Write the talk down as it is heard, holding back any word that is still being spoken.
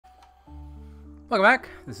Welcome back.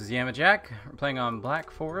 This is Yamajac. We're playing on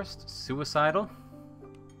Black Forest Suicidal.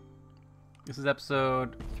 This is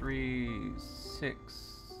episode 3, 6,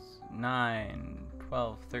 9,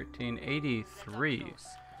 12, 13, 83.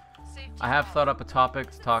 I have thought up a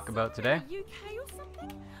topic to talk about today.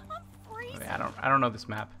 I don't know this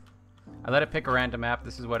map. I let it pick a random map.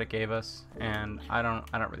 This is what it gave us, and I don't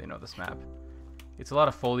really know this map. It's a lot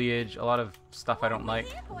of foliage, a lot of stuff I don't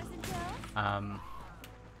like.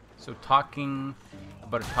 So talking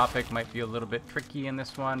about a topic might be a little bit tricky in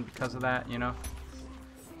this one because of that, you know.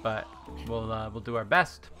 But we'll do our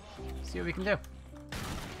best. See what we can do.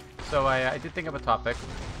 So I did think of a topic.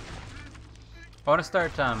 I want to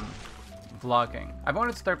start vlogging. I've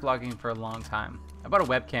wanted to start vlogging for a long time. I bought a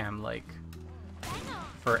webcam like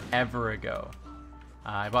forever ago.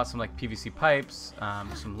 I bought some like PVC pipes,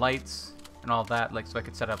 some lights, and all that, like so I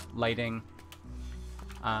could set up lighting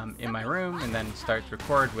in my room and then start to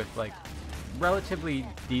record with like relatively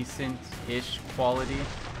decent-ish quality.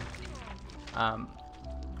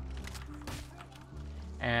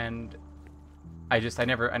 And I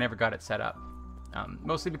never got it set up.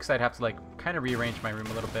 Mostly because I'd have to like kind of rearrange my room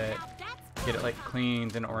a little bit, get it like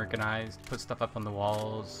cleaned and organized, put stuff up on the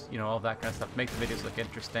walls, you know, all that kind of stuff, make the videos look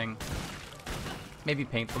interesting. Maybe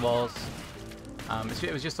paint the walls.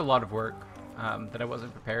 It was just a lot of work that I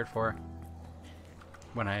wasn't prepared for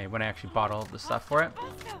when I actually bought all of the stuff for it.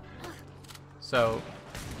 So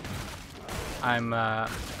I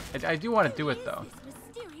do want to do it though,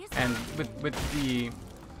 and with the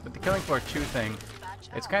Killing Floor 2 thing,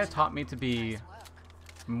 it's kind of taught me to be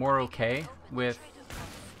more okay with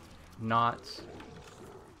not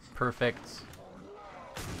perfect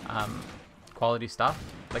quality stuff.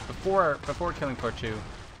 Like before Killing Floor 2,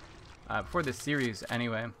 before this series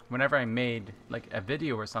anyway, whenever I made like a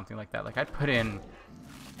video or something like that, like I'd put in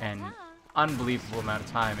an unbelievable amount of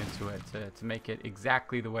time into it to make it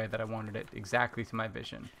exactly the way that I wanted it, exactly to my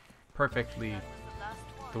vision, perfectly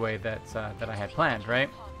the way that I had planned, right?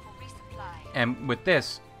 And with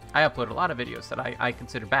this, I upload a lot of videos that I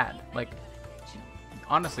consider bad. Like,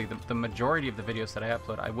 honestly, the majority of the videos that I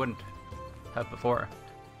upload, I wouldn't have before.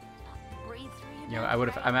 You know, I would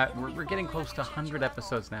have. We're getting close to 100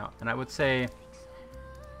 episodes now, and I would say,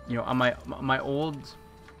 you know, on my old,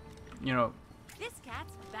 you know,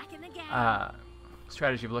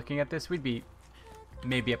 strategy of looking at this, we'd be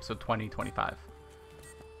maybe episode 20, 25.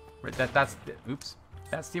 That's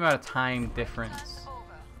the amount of time difference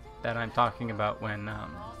that I'm talking about when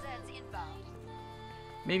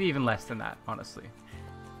maybe even less than that, honestly.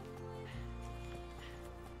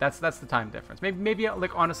 That's the time difference. Maybe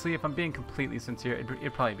like honestly, if I'm being completely sincere,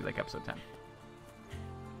 it'd probably be like episode 10.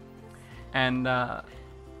 And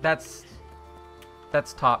that's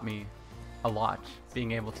taught me a lot,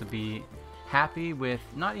 being able to be happy with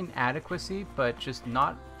not inadequacy, but just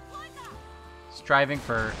not striving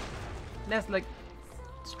for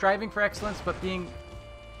excellence, but being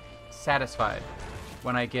satisfied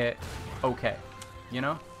when I get okay, you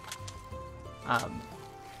know.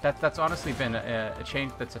 That's honestly been a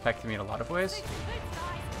change that's affected me in a lot of ways.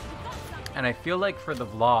 And I feel like for the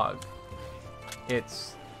vlog,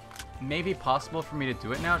 it's maybe possible for me to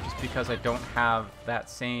do it now just because I don't have that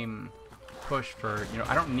same push for, you know,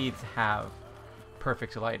 I don't need to have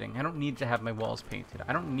perfect lighting. I don't need to have my walls painted.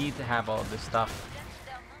 I don't need to have all of this stuff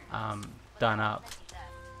done up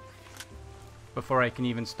before I can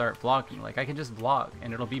even start vlogging. Like, I can just vlog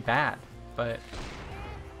and it'll be bad, but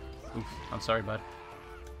oof, I'm sorry, bud.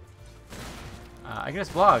 I can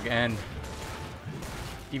just vlog, and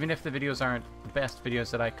even if the videos aren't the best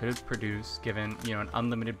videos that I could produce, given, you know, an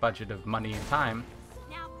unlimited budget of money and time,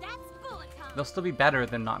 they'll still be better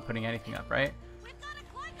than not putting anything up, right?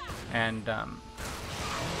 And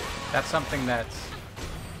that's something that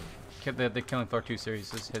the Killing Floor 2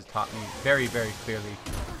 series has taught me very, very clearly,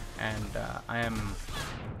 and I am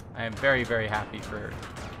very, very happy for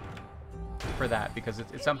that, because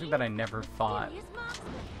it's something that I never thought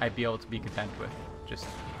I'd be able to be content with, just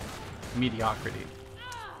mediocrity.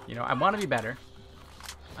 You know, I want to be better.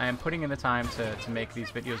 I am putting in the time to make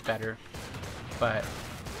these videos better, but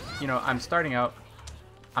you know, I'm starting out.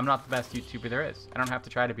 I'm not the best YouTuber there is. I don't have to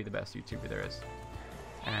try to be the best YouTuber there is.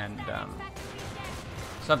 And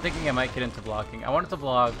so I'm thinking I might get into vlogging. I wanted to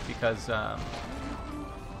vlog because a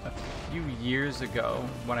few years ago,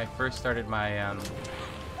 when I first started my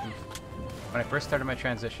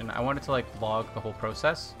transition, I wanted to like vlog the whole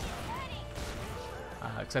process,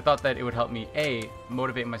 because I thought that it would help me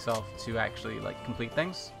motivate myself to actually like complete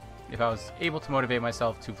things. If I was able to motivate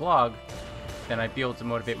myself to vlog, then I'd be able to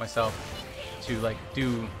motivate myself to like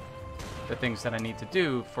do the things that I need to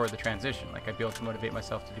do for the transition. Like, I'd be able to motivate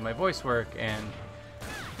myself to do my voice work and,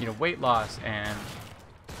 you know, weight loss and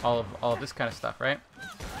all of this kind of stuff, right?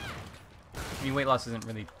 I mean, weight loss isn't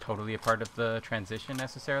really totally a part of the transition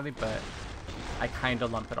necessarily, but I kind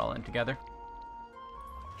of lump it all in together.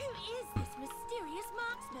 Who is this mysterious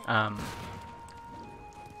marksman?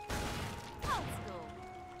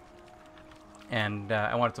 And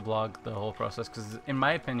I wanted to vlog the whole process because, in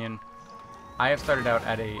my opinion, I have started out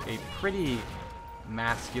at a pretty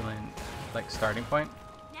masculine, like, starting point.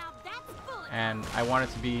 And I want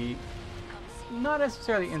it to be not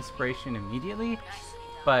necessarily inspiration immediately,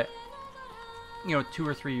 but, you know, 2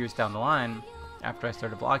 or 3 years down the line, after I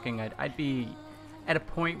started vlogging, I'd be at a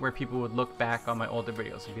point where people would look back on my older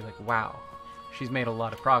videos and be like, wow, she's made a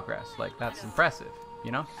lot of progress. Like, that's impressive,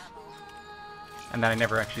 you know? And then I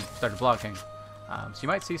never actually started vlogging. So you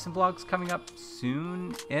might see some vlogs coming up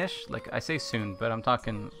soon-ish. Like, I say soon, but I'm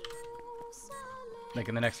talking like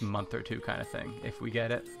in the next month or two kind of thing, if we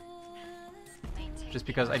get it. Just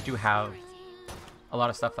because I do have a lot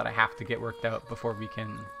of stuff that I have to get worked out before we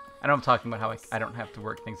can... I know I'm talking about how I don't have to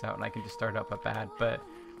work things out and I can just start up a bad, but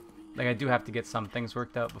like, I do have to get some things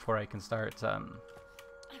worked out before I can start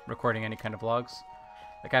recording any kind of vlogs.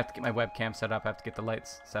 Like, I have to get my webcam set up, I have to get the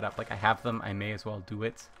lights set up. Like, I have them, I may as well do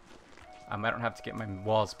it. I don't have to get my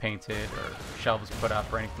walls painted or shelves put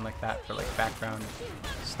up or anything like that for, like, background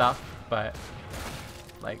stuff, but,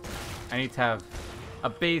 like, I need to have a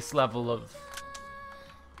base level of,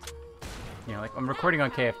 you know, like, I'm recording on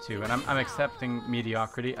KF2 and I'm accepting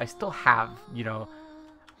mediocrity. I still have, you know,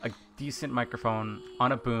 a decent microphone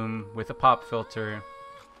on a boom with a pop filter.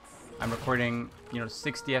 I'm recording, you know,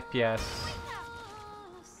 60 FPS.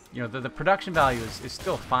 You know, the production value is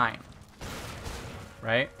still fine,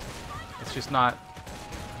 right? It's just not...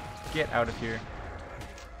 Get out of here.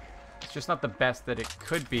 It's just not the best that it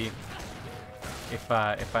could be if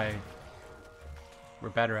I were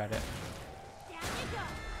better at it.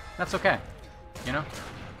 That's okay, you know?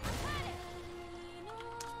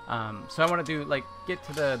 So I want to do, like, get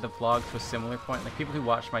to the vlog to a similar point. Like, people who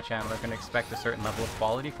watch my channel are going to expect a certain level of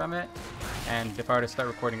quality from it. And if I were to start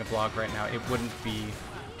recording a vlog right now, it wouldn't be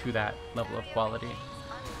to that level of quality.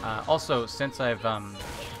 Also, since I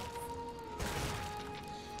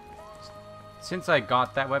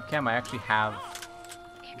got that webcam, I actually have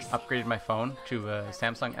upgraded my phone to a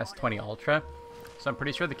Samsung S20 Ultra. So I'm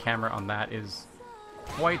pretty sure the camera on that is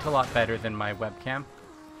quite a lot better than my webcam.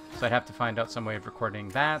 So I'd have to find out some way of recording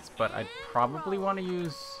that, but I'd probably want to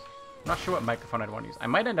use... I'm not sure what microphone I'd want to use. I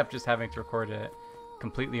might end up just having to record it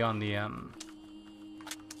completely on the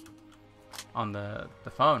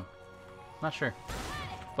phone. Not sure.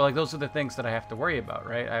 But, like, those are the things that I have to worry about,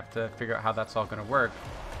 right? I have to figure out how that's all going to work.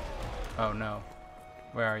 Oh, no.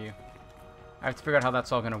 Where are you? I have to figure out how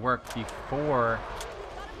that's all going to work before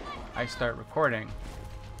I start recording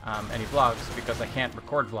any vlogs, because I can't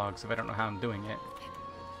record vlogs if I don't know how I'm doing it.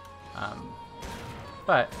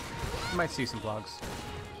 But you might see some vlogs.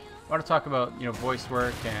 I want to talk about, you know, voice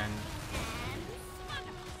work and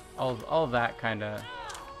all of that kind of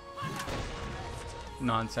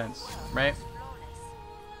nonsense, right?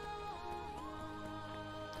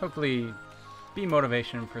 Hopefully be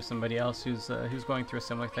motivation for somebody else who's going through a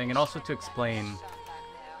similar thing, and also to explain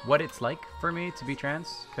what it's like for me to be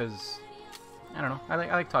trans, because I don't know, I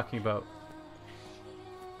like talking about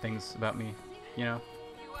things about me, you know.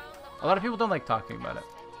 A lot of people don't like talking about it.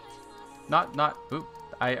 Oop,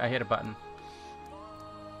 I hit a button.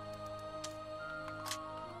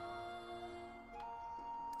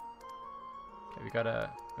 Okay, we gotta,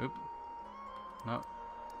 oop, no.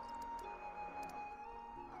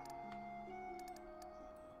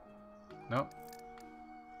 Nope.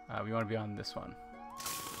 We want to be on this one.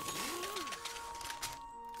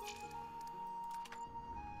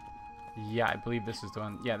 Yeah, I believe this is the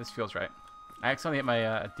one. Yeah, this feels right. I accidentally hit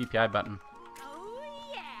my DPI button.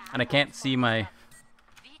 And I can't see my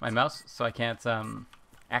mouse, so I can't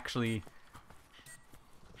actually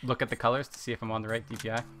look at the colors to see if I'm on the right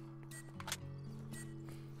DPI.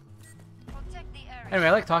 Anyway,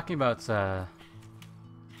 I like talking about,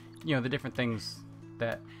 you know, the different things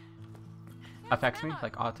that affects me,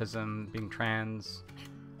 like autism, being trans,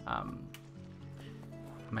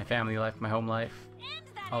 my family life, my home life,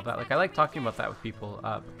 all that. Like, I like talking about that with people.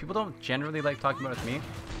 But people don't generally like talking about it with me.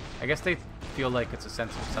 I guess they feel like it's a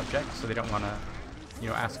sensitive subject, so they don't want to, you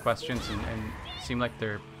know, ask questions and seem like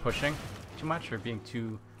they're pushing too much or being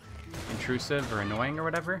too intrusive or annoying or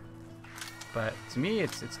whatever. But to me,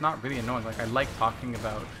 it's not really annoying. Like, I like talking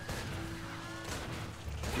about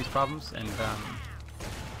these problems, and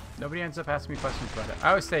nobody ends up asking me questions about it. I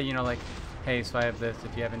always say, you know, like, hey, so I have this,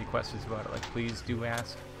 if you have any questions about it, like, please do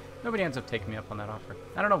ask. Nobody ends up taking me up on that offer.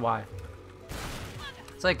 I don't know why.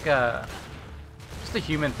 It's like, just a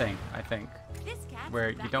human thing, I think,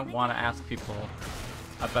 where you don't want to ask people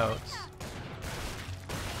about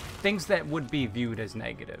things that would be viewed as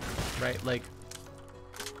negative, right? Like,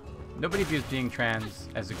 nobody views being trans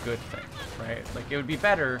as a good thing, right? Like, it would be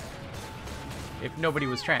better if nobody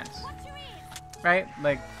was trans, right?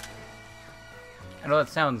 Like, I know that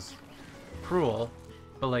sounds cruel,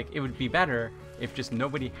 but like, it would be better if just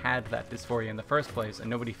nobody had that dysphoria in the first place and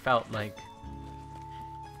nobody felt like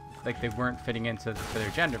they weren't fitting into their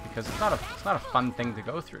gender, because it's not a fun thing to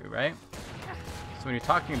go through, right? So when you're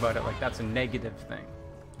talking about it, like, that's a negative thing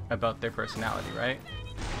about their personality, right?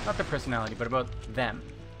 Not their personality, but about them.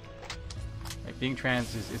 Like, being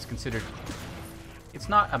trans is considered, it's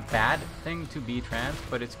not a bad thing to be trans,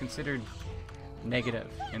 but it's considered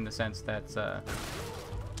negative in the sense that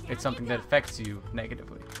it's something that affects you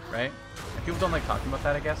negatively, right? And people don't like talking about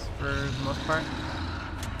that, I guess, for the most part.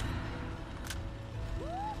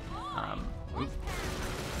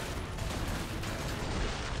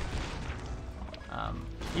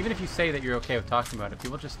 Even if you say that you're okay with talking about it,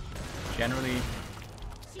 people just generally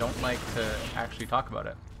don't like to actually talk about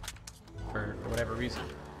it for whatever reason.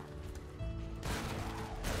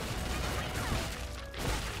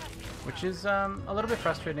 Which is a little bit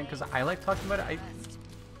frustrating, because I like talking about it.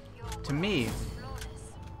 To me,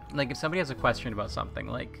 like, if somebody has a question about something,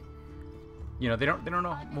 like, you know, they don't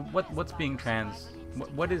know what's being trans,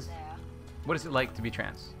 what is it like to be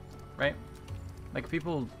trans, right? Like, if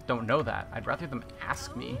people don't know that, I'd rather them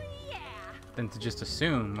ask me than to just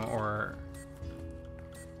assume or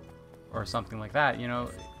something like that, you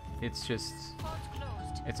know? It's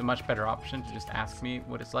a much better option to just ask me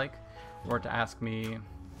what it's like, or to ask me,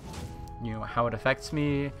 you know, how it affects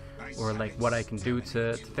me, or like what I can do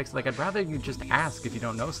to fix it. Like, I'd rather you just ask if you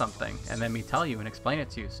don't know something, and then me tell you and explain it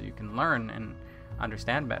to you so you can learn and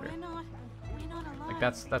understand better. Like,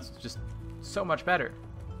 that's just so much better.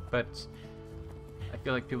 But I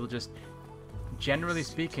feel like people just, generally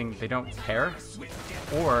speaking, they don't care,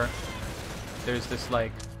 or there's this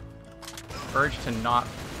like urge to not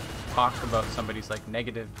talk about somebody's like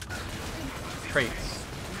negative traits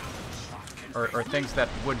or things that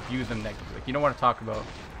would view them negatively. Like, you don't want to talk about,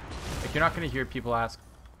 like, you're not going to hear people ask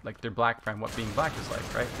like their black friend what being black is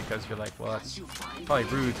like, right? Because you're like, well, that's probably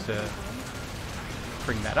rude to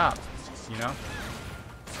bring that up, you know?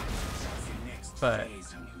 But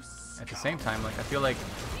at the same time, like, I feel like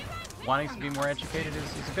wanting to be more educated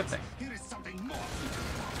is a good thing.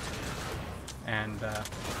 And I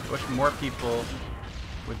wish more people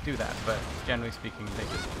would do that, but generally speaking,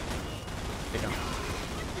 they don't.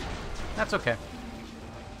 That's okay.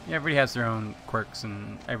 Yeah, everybody has their own quirks,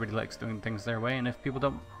 and everybody likes doing things their way, and if people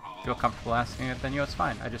don't feel comfortable asking it, then, you know, it's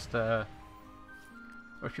fine. I just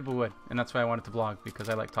wish people would, and that's why I wanted to vlog, because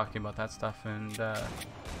I like talking about that stuff, and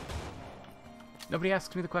nobody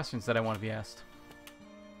asks me the questions that I want to be asked.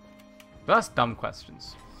 But that's dumb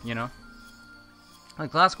questions, you know?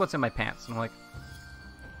 Like, they'll ask what's in my pants, and I'm like,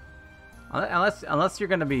 unless you're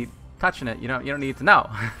gonna be touching it, you don't need to know.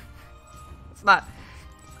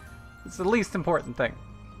 It's the least important thing,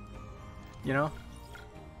 you know?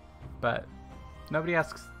 But nobody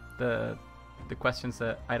asks the questions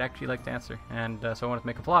that I'd actually like to answer, and so I wanted to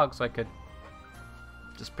make a vlog so I could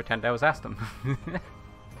just pretend I was asked them.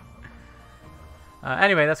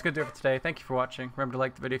 Anyway, that's going to do it for today. Thank you for watching. Remember to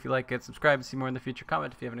like the video if you like it, subscribe to see more in the future,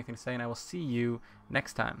 comment if you have anything to say, and I will see you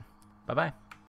next time. Bye-bye.